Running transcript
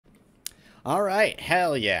All right,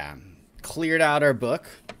 hell yeah. Cleared out our book,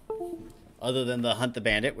 other than the Hunt the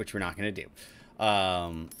Bandit, which we're not going to do.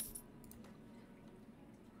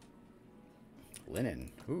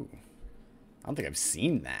 Linen. Ooh. I don't think I've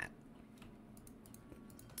seen that.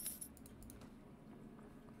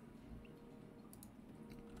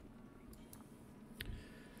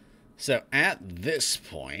 So at this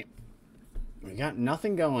point, we got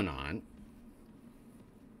nothing going on.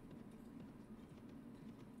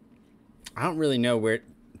 I don't really know where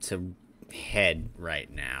to head right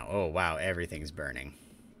now. Oh, wow, everything's burning.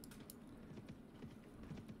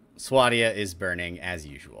 Swadia is burning as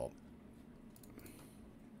usual.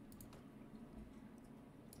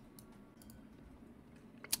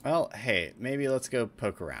 Well, hey, maybe let's go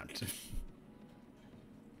poke around.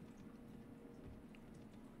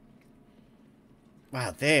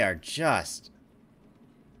 Wow, they are just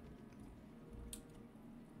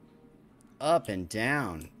up and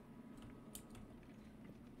down.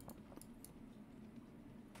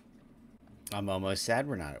 I'm almost sad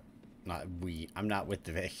we're I'm not with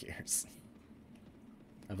the Vakirs.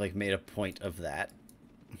 I've like made a point of that.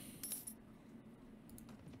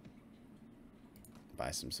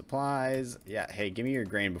 Buy some supplies. Yeah, hey, give me your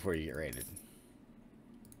grain before you get raided.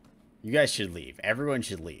 You guys should leave. Everyone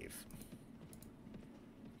should leave.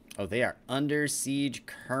 Oh, they are under siege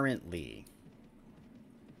currently.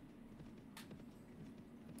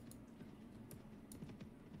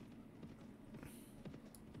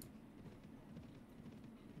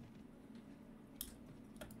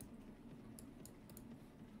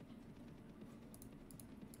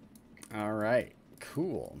 All right,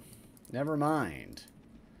 cool. Never mind.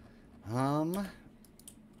 I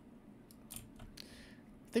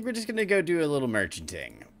think we're just gonna go do a little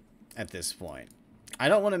merchanting at this point. I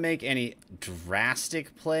don't want to make any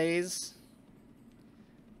drastic plays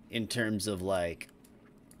in terms of like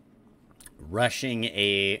rushing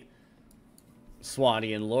a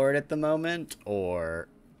Swadian lord at the moment or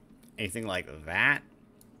anything like that.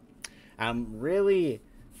 I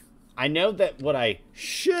know that what I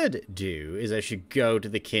should do is I should go to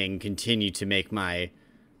the king, continue to make my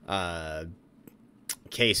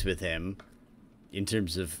case with him in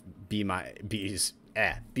terms of being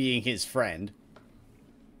his friend,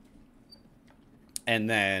 and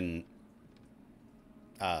then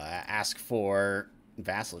ask for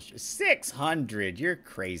vassalage. 600, you're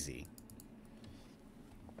crazy.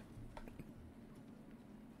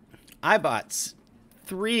 I bought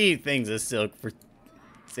 3 things of silk for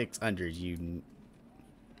 600. You.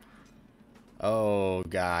 Oh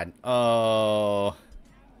God. Oh.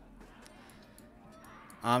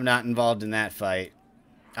 I'm not involved in that fight.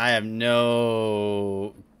 I have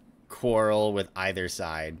no quarrel with either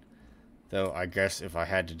side. Though I guess if I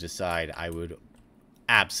had to decide, I would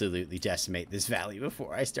absolutely decimate this valley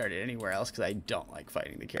before I started anywhere else, because I don't like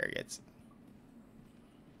fighting the Karagats.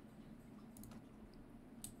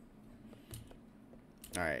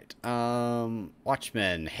 Alright.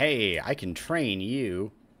 Watchmen. Hey, I can train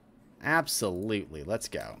you. Absolutely. Let's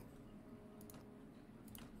go.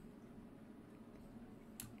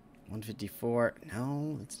 154.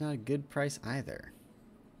 No, that's not a good price either.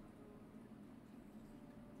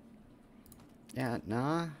 Yeah,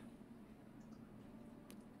 nah.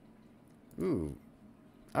 Ooh.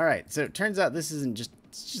 Alright, so it turns out this isn't just...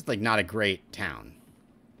 It's just, like, not a great town.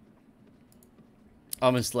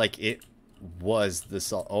 Almost like it was the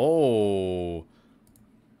salt... Oh.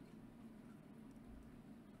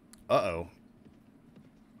 Uh-oh.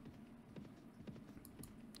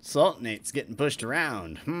 Sultanate's getting pushed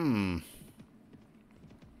around.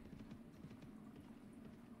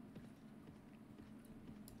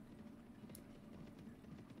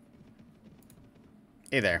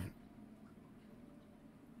 Hey there.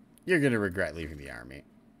 You're gonna regret leaving the army.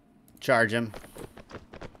 Charge him.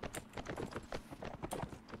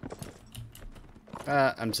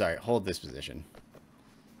 I'm sorry. Hold this position.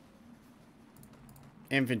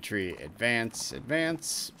 Infantry, advance,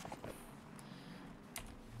 advance.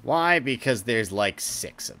 Why? Because there's like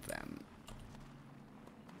 6 of them.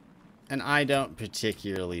 And I don't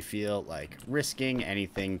particularly feel like risking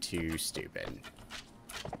anything too stupid.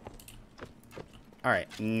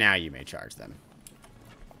 Alright, now you may charge them.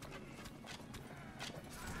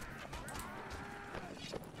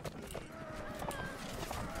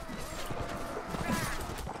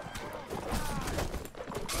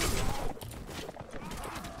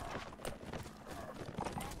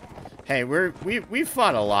 Hey, we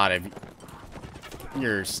fought a lot of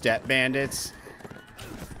your step bandits.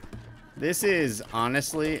 This is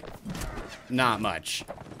honestly not much.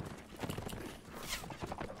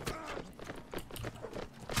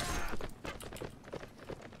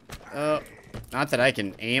 Not that I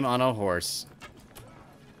can aim on a horse.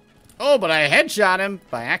 Oh, but I headshot him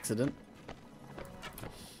by accident.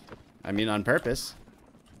 I mean, on purpose.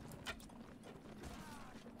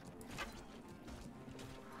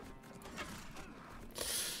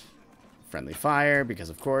 Friendly fire, because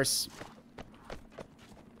of course.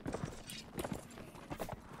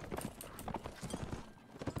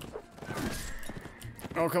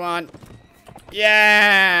 Oh, come on.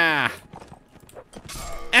 Yeah!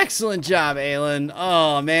 Excellent job, Aelin.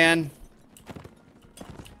 Oh, man.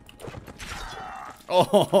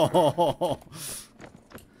 Oh!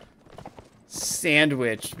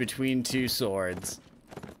 Sandwiched between two swords.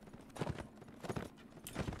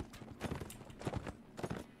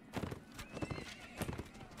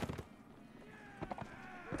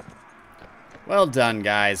 Well done,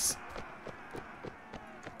 guys.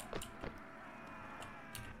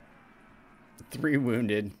 3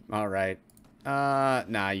 wounded. Alright.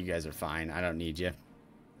 Nah, you guys are fine. I don't need you.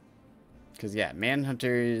 Because, yeah,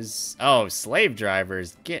 manhunters... Oh, slave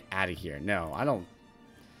drivers. Get out of here. No, I don't...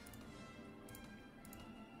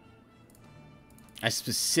 I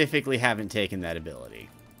specifically haven't taken that ability.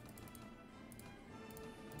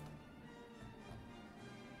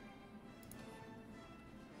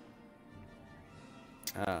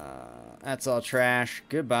 That's all trash.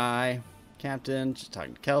 Goodbye, Captain. Just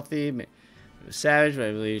talking to Kelthie. Savage, but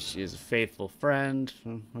I believe she is a faithful friend.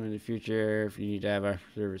 In the future, if you need to have our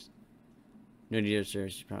service, no need of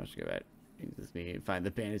service, she promised to go back with me and find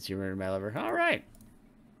the bandits who murdered my lover. All right.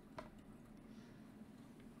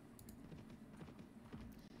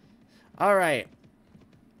 All right.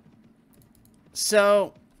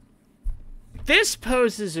 So, this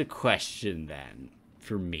poses a question then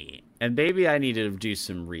for me, and maybe I need to do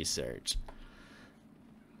some research.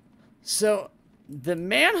 So, are the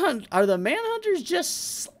manhunters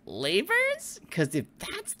just slavers? Because if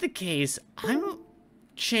that's the case, I'm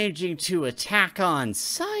changing to attack on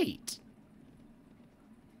sight.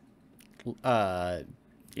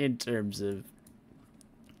 In terms of,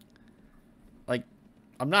 like,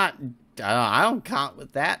 I don't count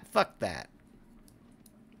with that. Fuck that.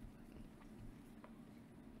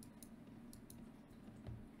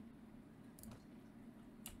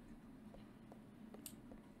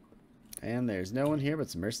 And there's no one here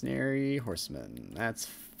but some mercenary horsemen. That's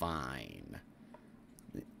fine.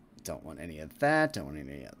 Don't want any of that. Don't want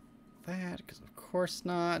any of that, because of course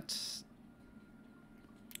not.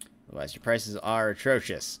 Otherwise, your prices are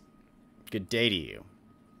atrocious. Good day to you.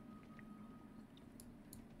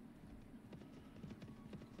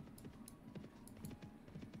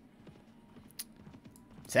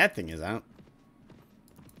 Sad thing is, I don't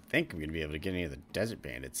think I'm going to be able to get any of the desert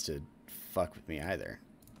bandits to fuck with me either.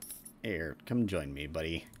 Here, come join me,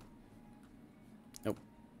 buddy. Nope.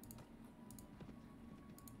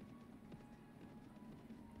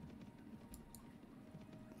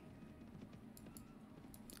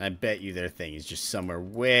 I bet you their thing is just somewhere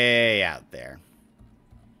way out there.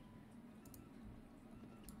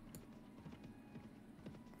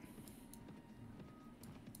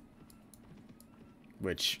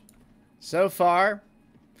 Which, so far,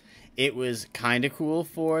 it was kind of cool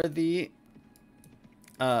for the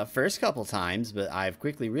first couple times, but I've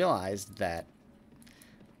quickly realized that it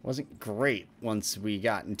wasn't great once we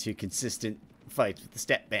got into consistent fights with the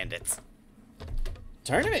steppe bandits.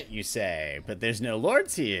 Tournament, you say, but there's no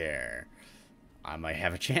lords here. I might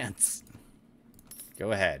have a chance.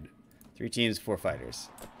 Go ahead. 3 teams, 4 fighters.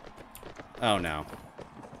 Oh no.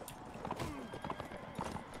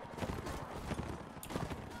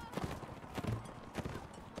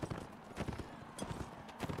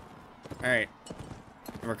 Alright.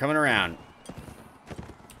 We're coming around.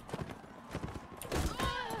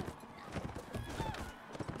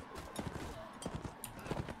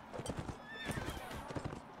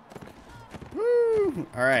 Woo!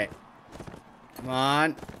 Alright. Come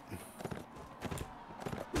on.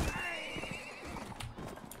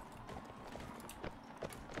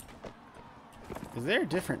 Is there a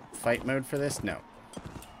different fight mode for this? No.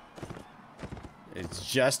 It's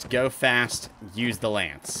just go fast, use the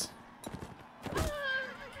lance.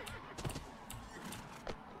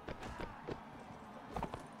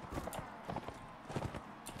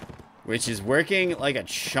 Which is working like a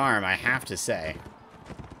charm, I have to say.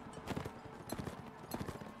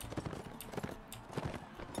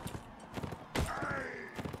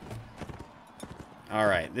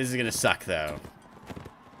 Alright, this is gonna suck though.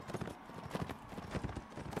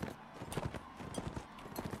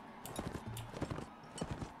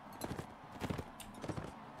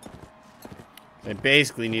 I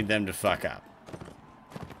basically need them to fuck up.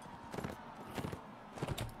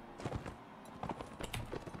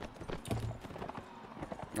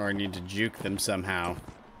 Or I need to juke them somehow.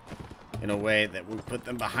 In a way that will put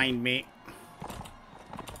them behind me.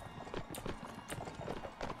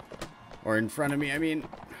 Or in front of me, I mean.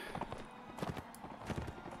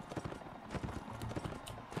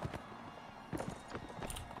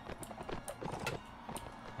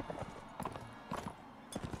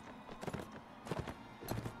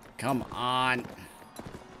 Come on.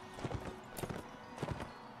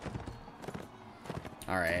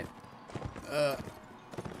 Alright.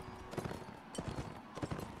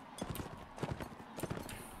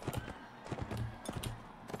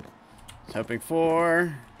 Hoping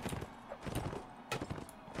for...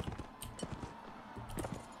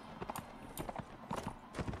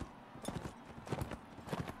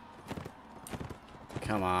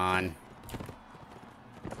 Come on.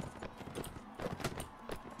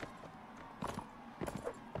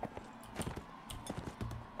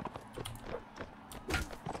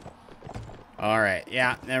 Alright,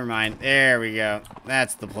 yeah, never mind. There we go.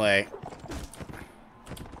 That's the play.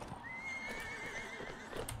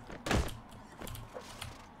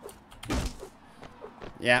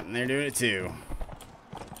 Yeah, and they're doing it too.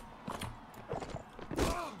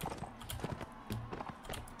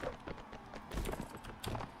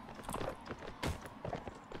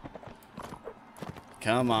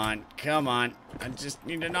 Come on, come on. I just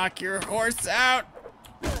need to knock your horse out.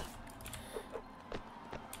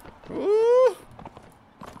 Woo!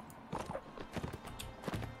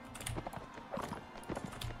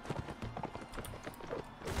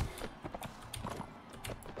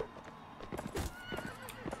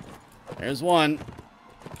 There's one.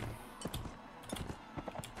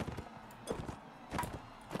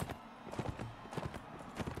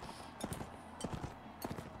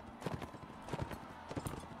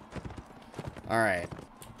 All right.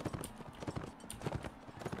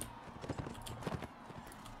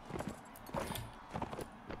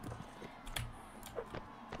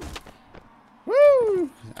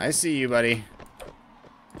 Woo! I see you, buddy.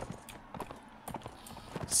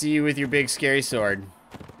 See you with your big scary sword.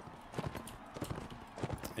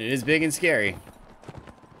 It is big and scary.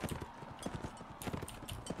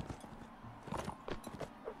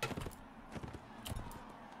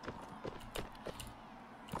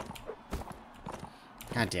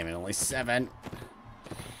 God damn it, only 7.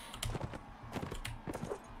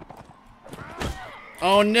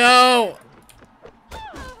 Oh no!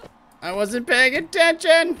 I wasn't paying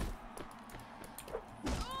attention!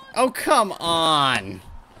 Oh, come on!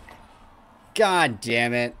 God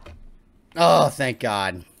damn it. Oh, thank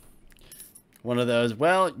God. One of those,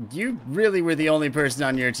 well, you really were the only person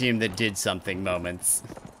on your team that did something moments.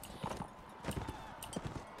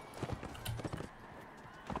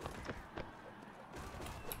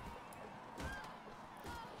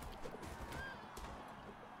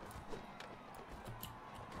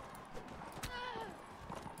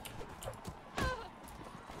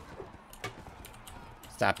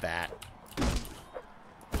 Stop that.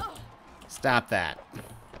 Stop that.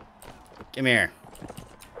 Come here.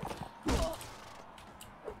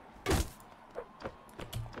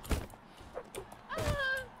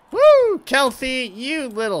 Woo! Kelthie, you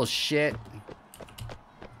little shit.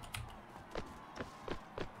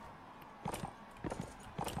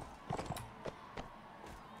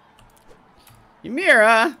 Ymira!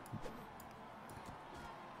 Am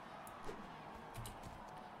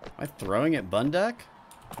I throwing at Bunduck?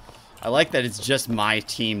 I like that it's just my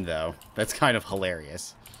team, though. That's kind of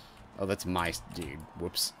hilarious. Oh, that's my dude.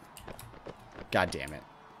 Whoops. God damn it.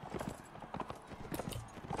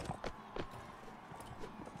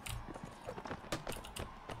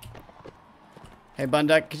 Hey,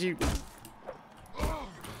 Bunduck, could you...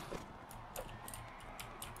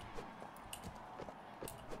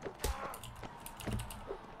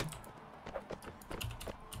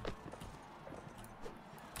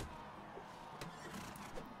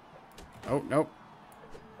 Oh, nope.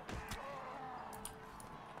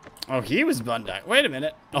 Oh, he was Bunduck. Wait a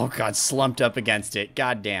minute. Oh, God, slumped up against it.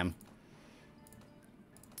 God damn.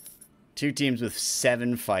 2 teams with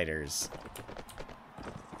 7 fighters.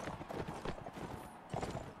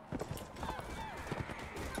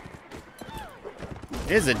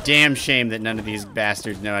 It is a damn shame that none of these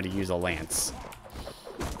bastards know how to use a lance.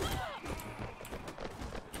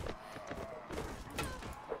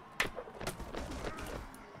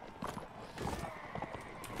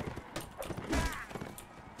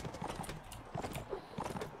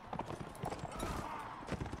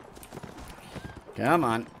 Come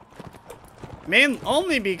on.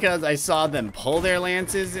 Only because I saw them pull their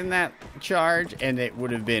lances in that charge, and it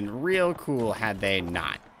would have been real cool had they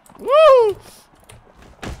not. Woo!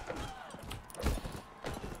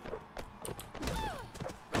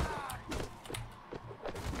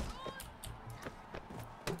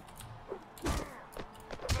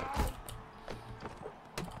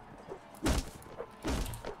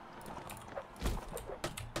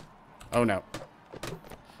 Oh, no.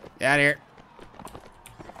 Get out of here.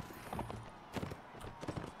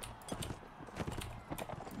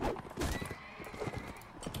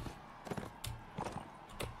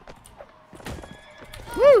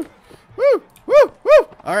 Woo! Woo! Woo! Woo!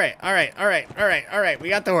 All right, all right, all right, all right, all right. We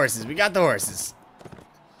got the horses. We got the horses.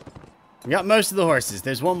 We got most of the horses.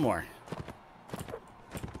 There's one more.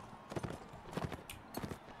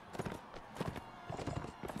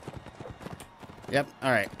 Yep,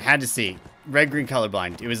 all right. Had to see. Red-green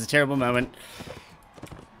colorblind. It was a terrible moment.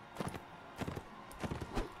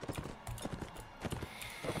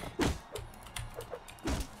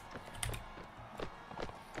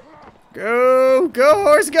 Go! Go,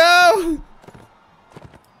 horse, go!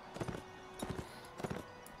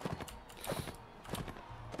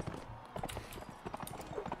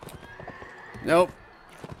 Nope.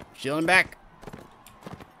 Shielding back.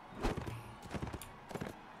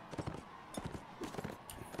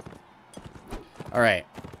 All right.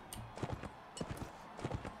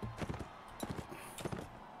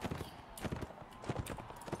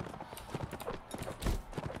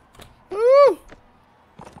 Woo!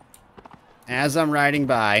 As I'm riding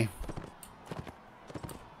by.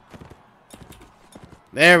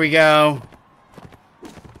 There we go.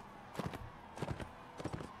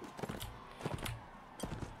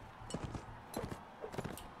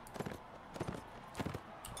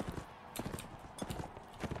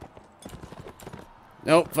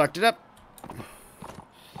 Nope, fucked it up.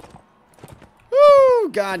 Woo,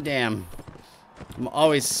 goddamn. I'm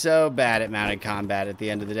always so bad at mounted combat at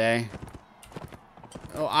the end of the day.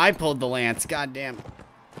 Oh, I pulled the lance, goddamn.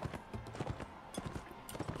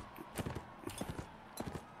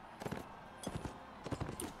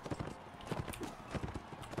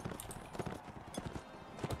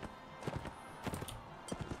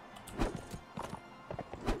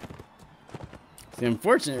 The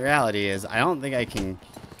unfortunate reality is I don't think I can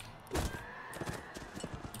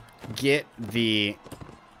get the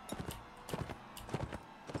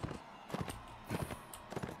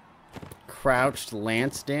crouched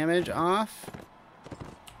lance damage off.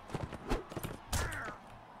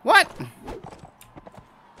 What?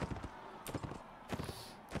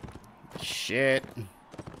 Shit.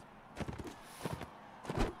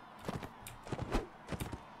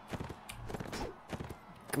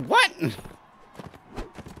 What?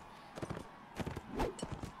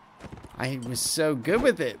 I was so good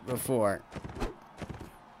with it before.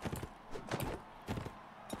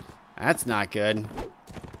 That's not good.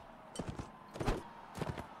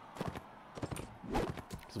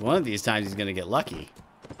 'Cause one of these times he's gonna get lucky.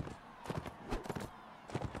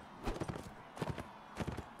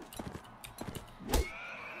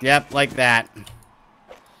 Yep, like that.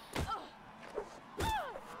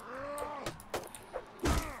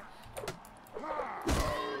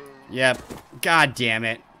 Yep. God damn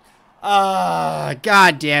it.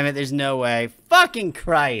 God damn it. There's no way. Fucking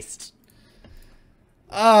Christ.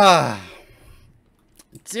 2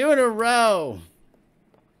 in a row.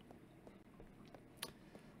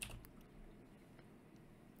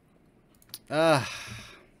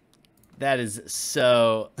 That is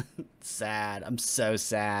so sad. I'm so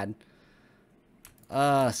sad.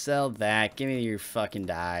 Sell that. Give me your fucking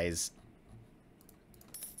dies.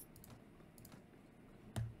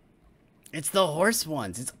 It's the horse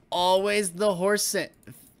ones. It's always the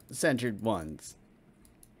horse-centered ones.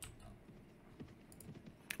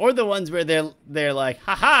 Or the ones where they're like,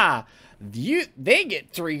 haha, they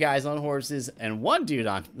get 3 guys on horses and 1 dude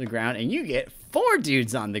on the ground, and you get 4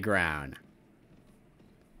 dudes on the ground.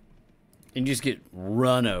 And you just get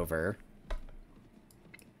run over.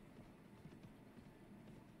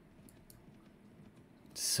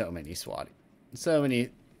 So many swatting. So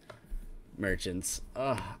many merchants.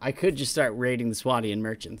 I could just start raiding the Swatian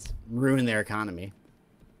merchants. Ruin their economy.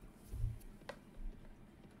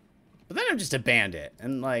 But then I'm just a bandit.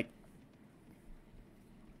 And, like,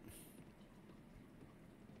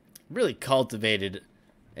 really cultivated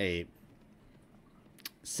a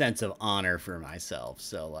sense of honor for myself.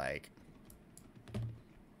 So, like,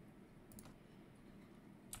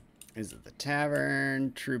 is it the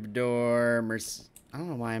tavern, troubadour, I don't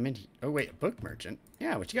know why I'm in here. Oh, wait, a book merchant.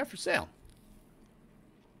 Yeah, what you got for sale?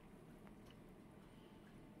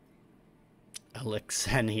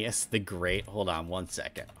 Alexenius the Great. Hold on 1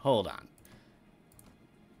 second. Hold on.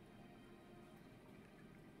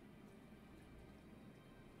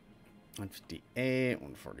 $158,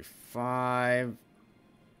 $145.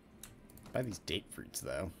 Buy these date fruits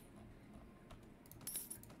though.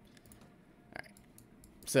 Alright.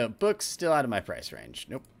 So books still out of my price range.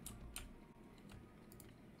 Nope.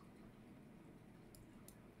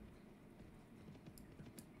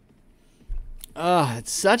 Oh,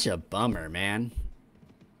 it's such a bummer, man.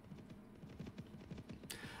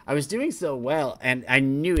 I was doing so well, and I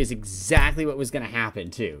knew is exactly what was going to happen,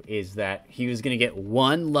 too. Is that he was going to get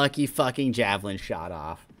one lucky fucking javelin shot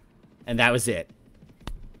off. And that was it.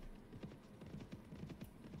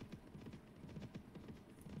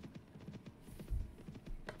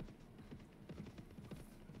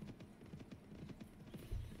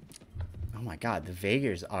 Oh my god, the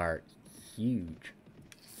Vagars are huge.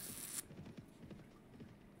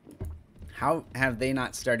 How have they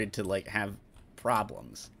not started to, like, have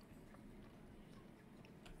problems?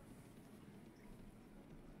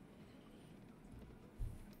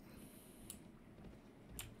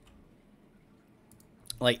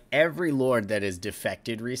 Like, every lord that has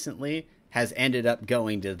defected recently has ended up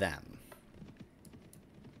going to them.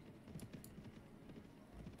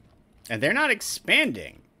 And they're not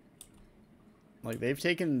expanding. Like, they've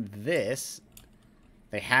taken this.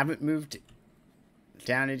 They haven't moved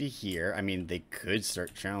down into here. I mean, they could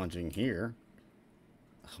start challenging here.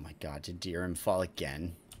 Oh my god, did Dirham fall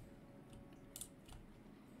again?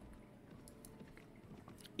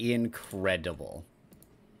 Incredible.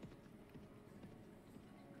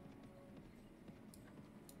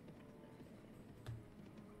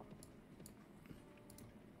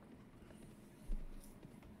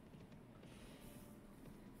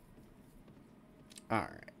 Alright.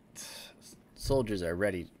 Soldiers are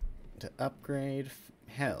ready to upgrade.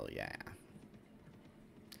 Hell yeah. I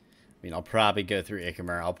mean, I'll probably go through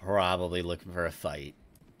Ikamer. I'll probably look for a fight.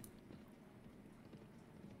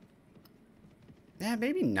 Yeah,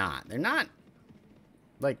 maybe not. They're not,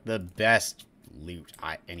 like, the best loot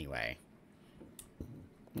anyway.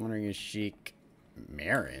 Wondering if Sheik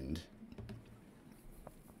Marind.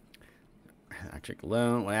 Electric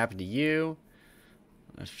Loan. What happened to you?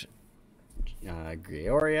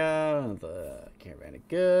 Greoria, the caravan of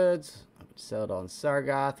goods. Settled on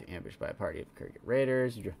Sargoth, ambushed by a party of Kurgan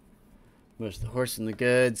raiders. Most of the horse and the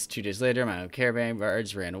goods. 2 days later, my own caravan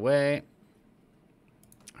guards ran away.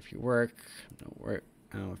 If you work,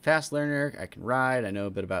 I'm a fast learner. I can ride. I know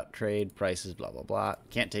a bit about trade, prices, blah, blah, blah.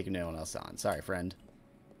 Can't take no one else on. Sorry, friend.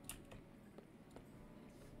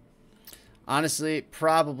 Honestly,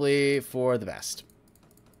 probably for the best.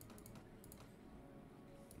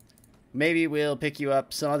 Maybe we'll pick you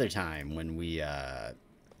up some other time when we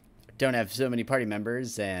don't have so many party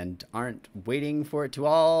members and aren't waiting for it to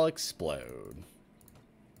all explode.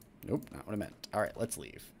 Nope, not what I meant. All right, let's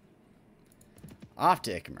leave. Off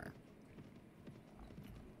to Ikamer.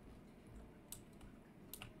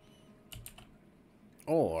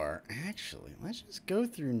 Or, actually, let's just go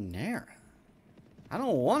through Nara. I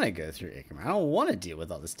don't want to go through Ikamer. I don't want to deal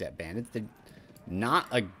with all the step bandits. They're not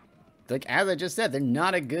a... Like, as I just said, they're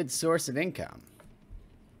not a good source of income.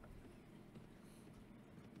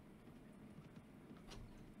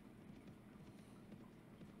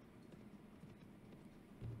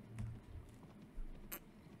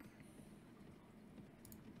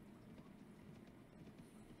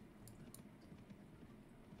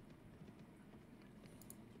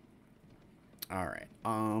 All right,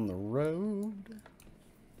 on the road.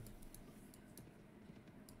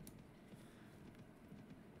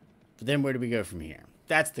 But then where do we go from here?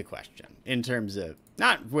 That's the question. In terms of,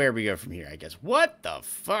 not where we go from here, I guess. What the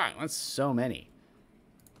fuck? That's so many.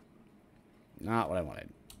 Not what I wanted.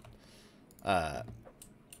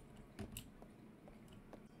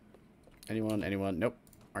 Anyone? Nope.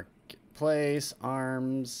 Marketplace,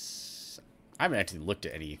 arms. I haven't actually looked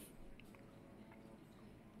at any.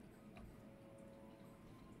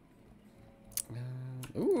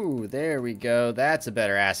 Ooh, there we go. That's a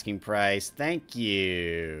better asking price. Thank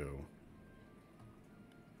you.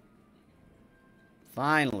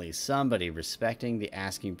 Finally, somebody respecting the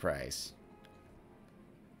asking price.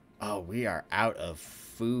 Oh, we are out of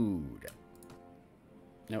food.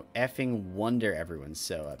 No effing wonder everyone's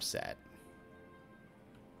so upset.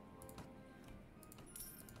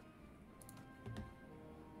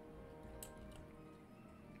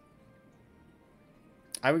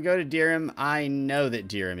 I would go to Dirham. I know that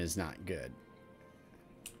Dirham is not good.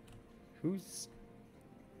 Who's...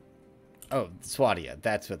 Oh, Swadia.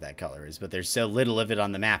 That's what that color is. But there's so little of it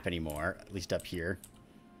on the map anymore. At least up here.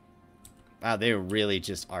 Wow, they really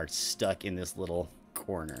just are stuck in this little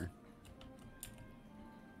corner.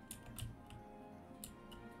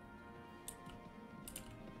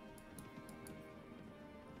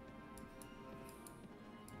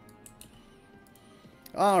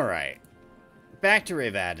 Alright. Back to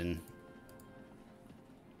Ravaden.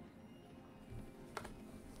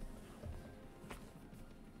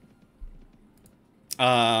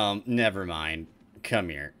 Never mind. Come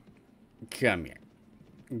here. Come here.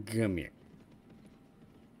 Come here.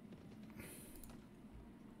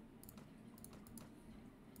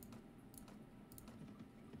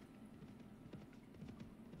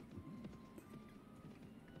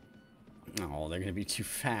 they're going to be too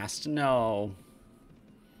fast. No.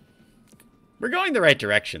 We're going the right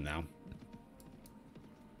direction, though.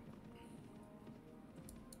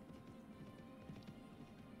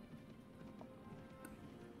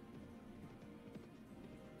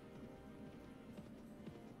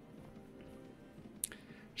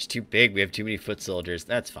 It's too big. We have too many foot soldiers.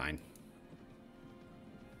 That's fine.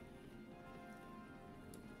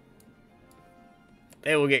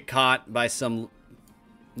 They will get caught by some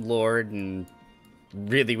lord and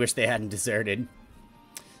really wish they hadn't deserted.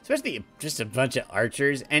 Especially just a bunch of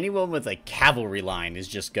archers. Anyone with a cavalry line is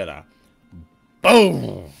just gonna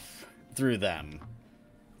boom through them.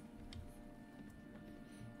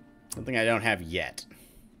 Something I don't have yet.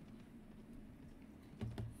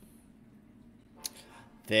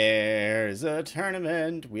 There's a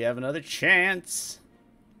tournament. We have another chance.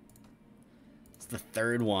 It's the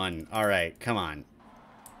third one. All right, come on.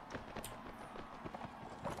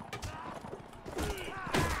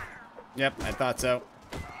 Yep, I thought so.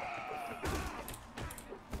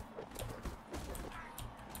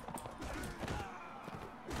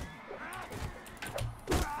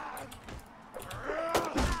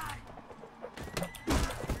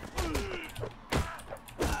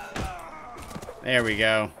 There we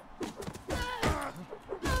go.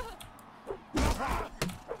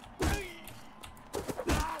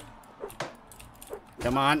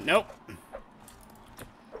 Come on. Nope.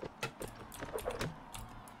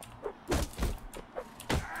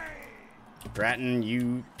 Bratton,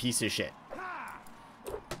 you piece of shit.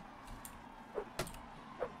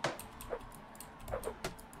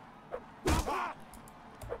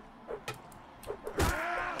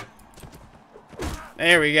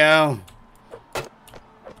 There we go.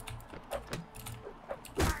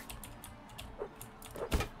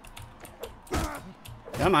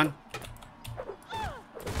 Come on.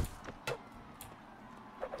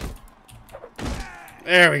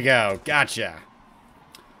 There we go. Gotcha.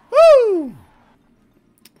 Woo!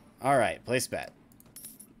 All right, place bet.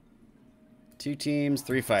 2 teams,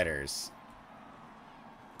 3 fighters.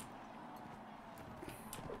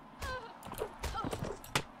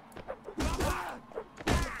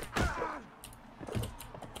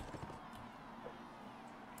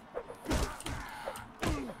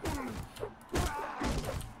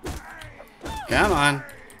 Come on.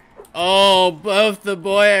 Oh, both the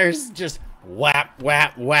boyers just whap,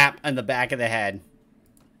 whap, whap on the back of the head.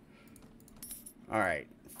 All right.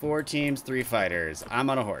 4 teams, 3 fighters. I'm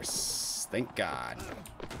on a horse. Thank God.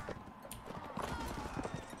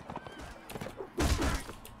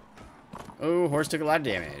 Oh, horse took a lot of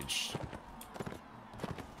damage.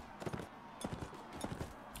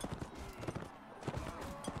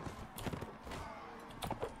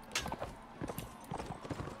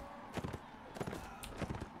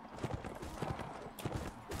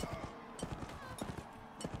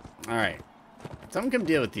 All right. Someone come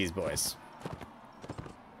deal with these boys.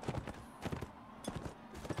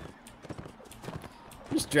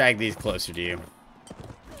 Just drag these closer to you.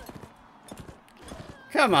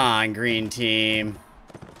 Come on, green team.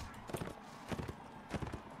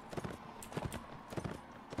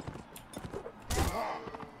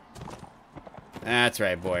 That's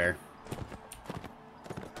right, Boyer.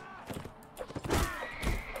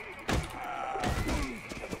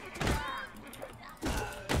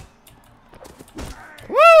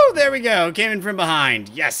 Woo! There we go. Came in from behind.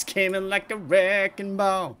 Yes, came in like a wrecking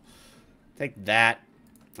ball. Take that.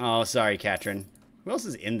 Oh, sorry, Katrin. Who else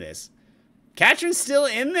is in this? Katrin's still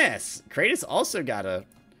in this. Kratos also got a...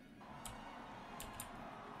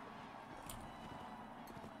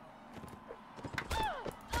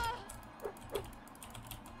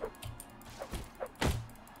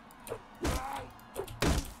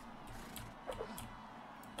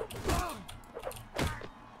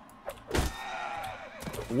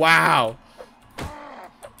 Wow.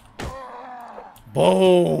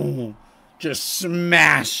 Boom. Just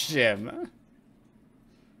smashed him.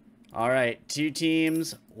 All right, 2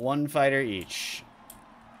 teams, 1 fighter each.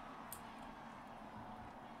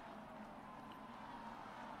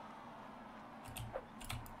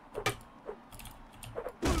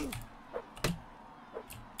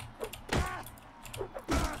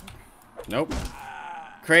 Nope.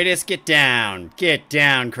 Kratos, get down. Get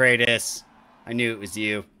down, Kratos. I knew it was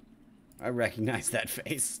you. I recognize that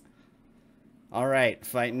face. All right,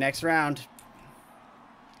 fight next round.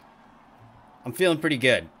 I'm feeling pretty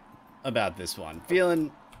good about this one.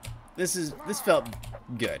 This felt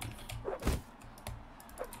good.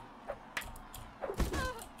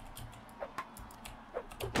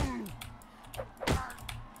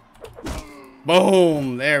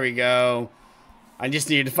 Boom, there we go. I just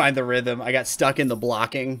needed to find the rhythm. I got stuck in the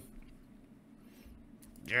blocking.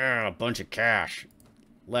 Yeah, a bunch of cash.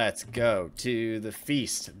 Let's go to the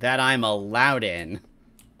feast that I'm allowed in.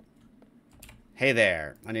 Hey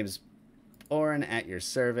there. My name is Porenn at your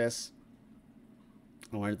service.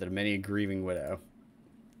 I learned that I'm many a grieving widow.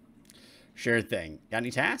 Sure thing. Got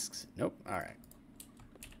any tasks? Nope. Alright.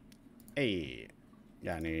 Hey.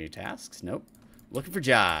 Got any tasks? Nope. Looking for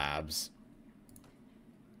jobs.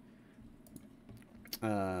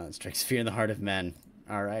 Strikes fear in the heart of men.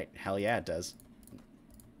 Alright. Hell yeah, it does.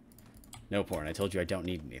 No, Porenn. I told you I don't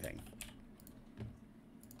need anything.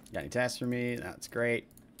 Got any tasks for me? That's great.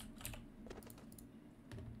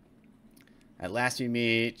 At last we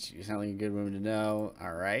meet. You sound like a good woman to know.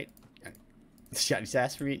 Alright. Got any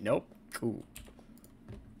tasks for me? Nope. Cool.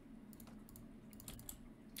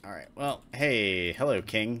 Alright. Well, hey. Hello,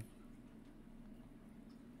 King.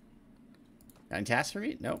 Got any tasks for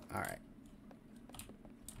me? Nope. Alright.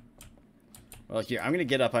 Well, here. I'm going to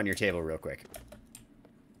get up on your table real quick.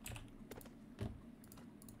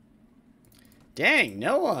 Dang,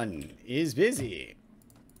 no one is busy.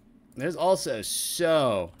 There's also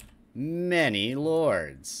so many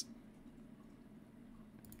lords.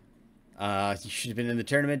 You should have been in the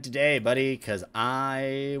tournament today, buddy, because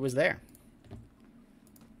I was there.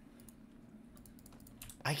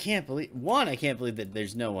 I can't believe... I can't believe that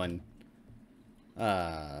there's no one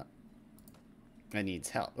that needs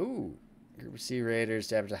help. Ooh, group of sea raiders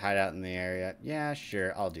to have to hide out in the area. Yeah,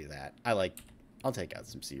 sure, I'll do that. I'll take out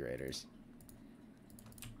some sea raiders.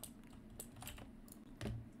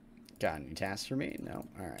 Got any tasks for me? No.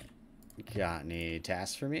 Alright. Got any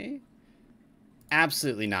tasks for me?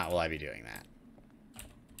 Absolutely not will I be doing that.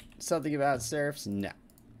 Something about serfs? No.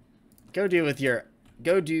 Go do your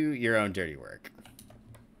own dirty work.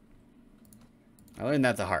 I learned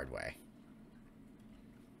that the hard way.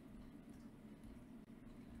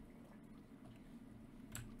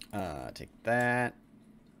 Take that.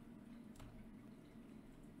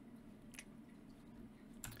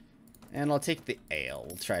 And I'll take the ale.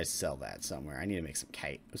 We'll try to sell that somewhere. I need to make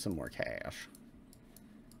some more cash.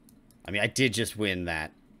 I mean, I did just win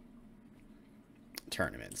that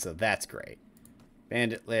tournament, so that's great.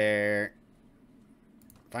 Bandit lair.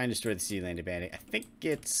 Find and destroy the sea landed bandit. I think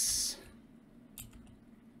it's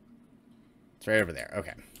right over there.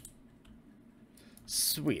 Okay.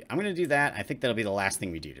 Sweet. I'm going to do that. I think that'll be the last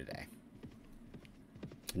thing we do today.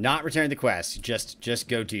 Not return the quest. Just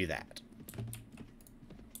go do that.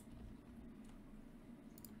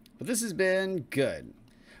 But this has been good.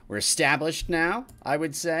 We're established now, I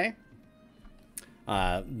would say.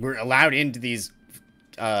 We're allowed into these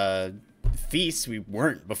feasts we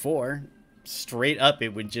weren't before. Straight up, it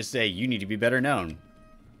would just say, you need to be better known.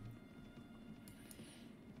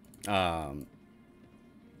 Do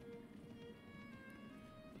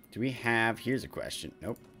we have... Here's a question.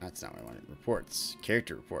 Nope, that's not what I wanted. Reports.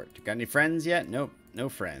 Character report. Got any friends yet? Nope, no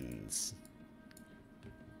friends.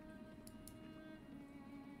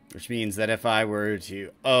 Which means that if I were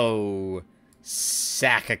to,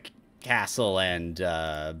 sack a castle and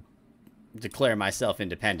declare myself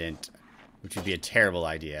independent, which would be a terrible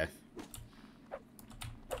idea.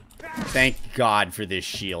 Thank God for this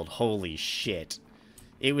shield. Holy shit.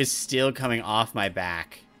 It was still coming off my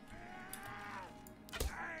back.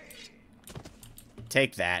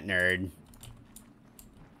 Take that, nerd.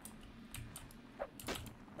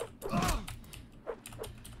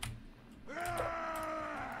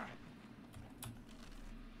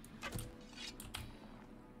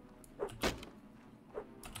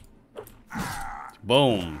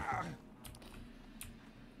 Boom.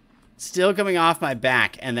 Still coming off my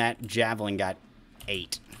back, and that javelin got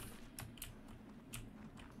 8.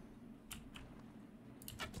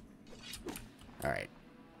 Alright.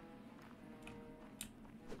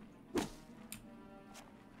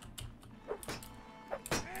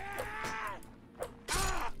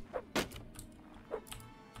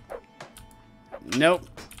 Nope.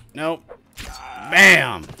 Nope.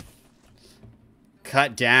 Bam!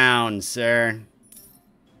 Cut down, sir.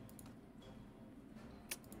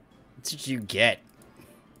 That's what you get.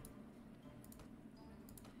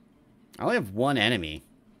 I only have one enemy.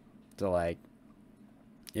 So, like,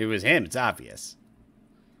 it was him. It's obvious.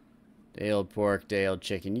 Day-old pork, day-old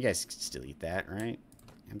chicken. You guys can still eat that, right?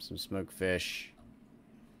 Have some smoked fish.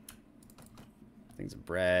 Things of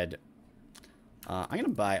bread. I'm going to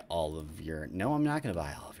buy all of your... No, I'm not going to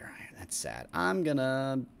buy all of your iron. That's sad. I'm going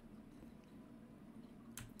to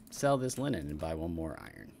sell this linen and buy one more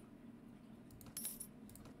iron.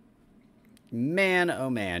 Man, oh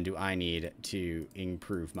man, do I need to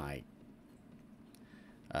improve my...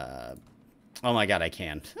 oh my god, I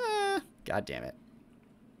can. God damn it.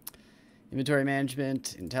 Inventory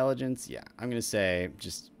management, intelligence. Yeah, I'm going to say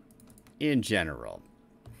just in general.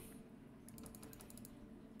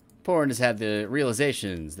 Porenn has had the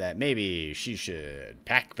realizations that maybe she should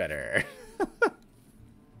pack better.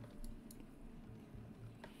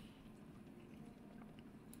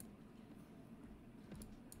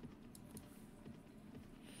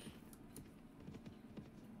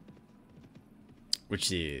 Which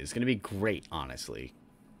is going to be great, honestly.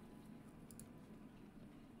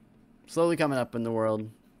 Slowly coming up in the world.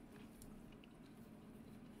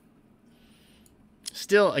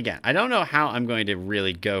 Still, again, I don't know how I'm going to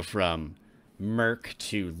really go from Merc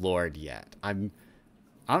to Lord yet. I don't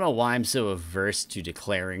know why I'm so averse to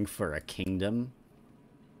declaring for a kingdom.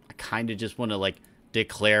 I kind of just want to, like,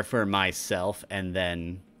 declare for myself and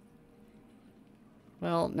then...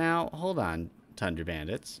 Well, now, hold on, Tundra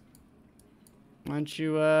Bandits. Why don't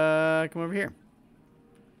you, come over here?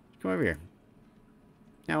 Come over here.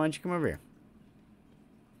 Now, why don't you come over here?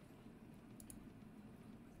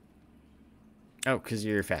 Oh, because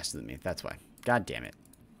you're faster than me. That's why. God damn it.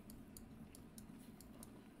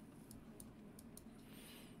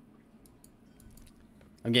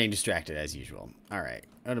 I'm getting distracted as usual. Alright.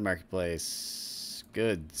 Go to marketplace.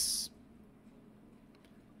 Goods.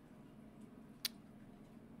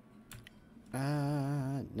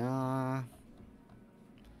 Nah.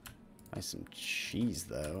 Buy some cheese,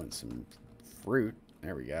 though, and some fruit.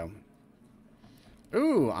 There we go.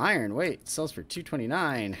 Ooh, iron. Wait, sells for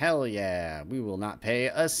 $2.29. Hell yeah. We will not pay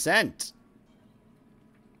a cent.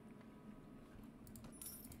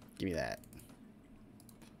 Give me that.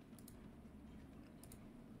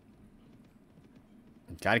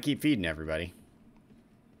 Gotta keep feeding everybody.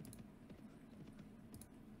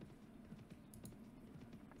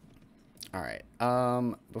 Alright,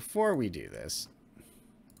 before we do this...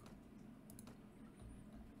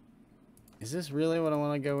 Is this really what I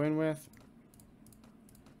want to go in with?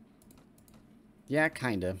 Yeah,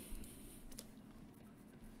 kinda.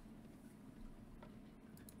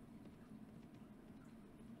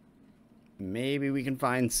 Maybe we can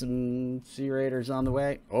find some Sea Raiders on the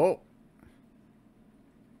way. Oh!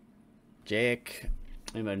 Jake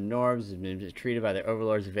and the Norbs have been treated by the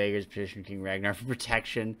overlords of Vegas, petition King Ragnar for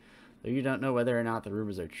protection. Though you don't know whether or not the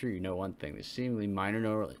rumors are true, you know one thing. The seemingly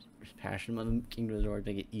minor passion of the Kingdom of the North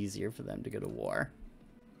make it easier for them to go to war.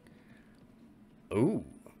 Ooh.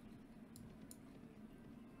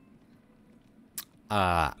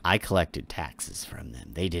 I collected taxes from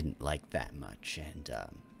them. They didn't like that much, and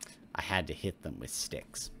I had to hit them with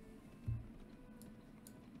sticks.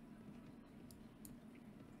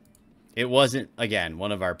 It wasn't, again,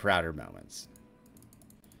 one of our prouder moments.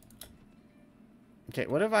 Okay,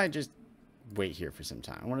 what if I just wait here for some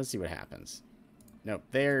time? I want to see what happens. Nope,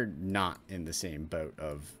 they're not in the same boat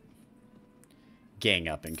of gang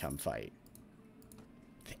up and come fight.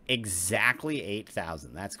 Exactly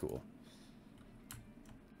 8,000. That's cool.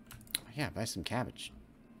 Yeah, buy some cabbage.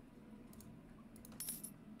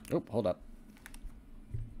 Oh, hold up.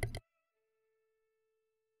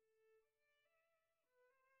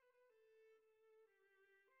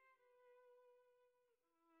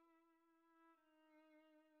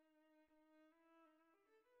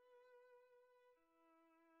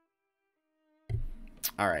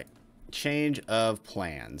 Alright. Change of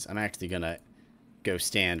plans. I'm actually going to go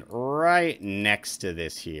stand right next to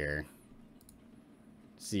this here.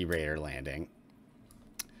 Sea Raider landing.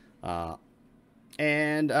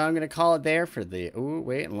 And I'm going to call it there for the... Ooh,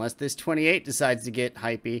 wait, unless this 28 decides to get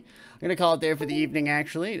hypey. I'm going to call it there for the evening,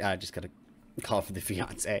 actually. I just got to call for the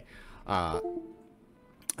fiance.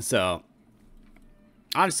 So,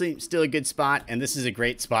 honestly, still a good spot. And this is a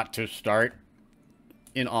great spot to start.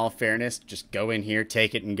 In all fairness, just go in here,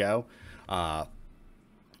 take it, and go. But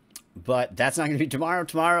that's not going to be tomorrow.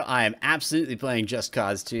 Tomorrow, I am absolutely playing Just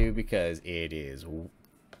Cause 2 because it is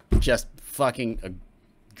just fucking a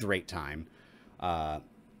great time.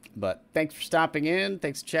 But thanks for stopping in.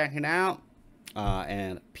 Thanks for checking out.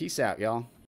 And peace out, y'all.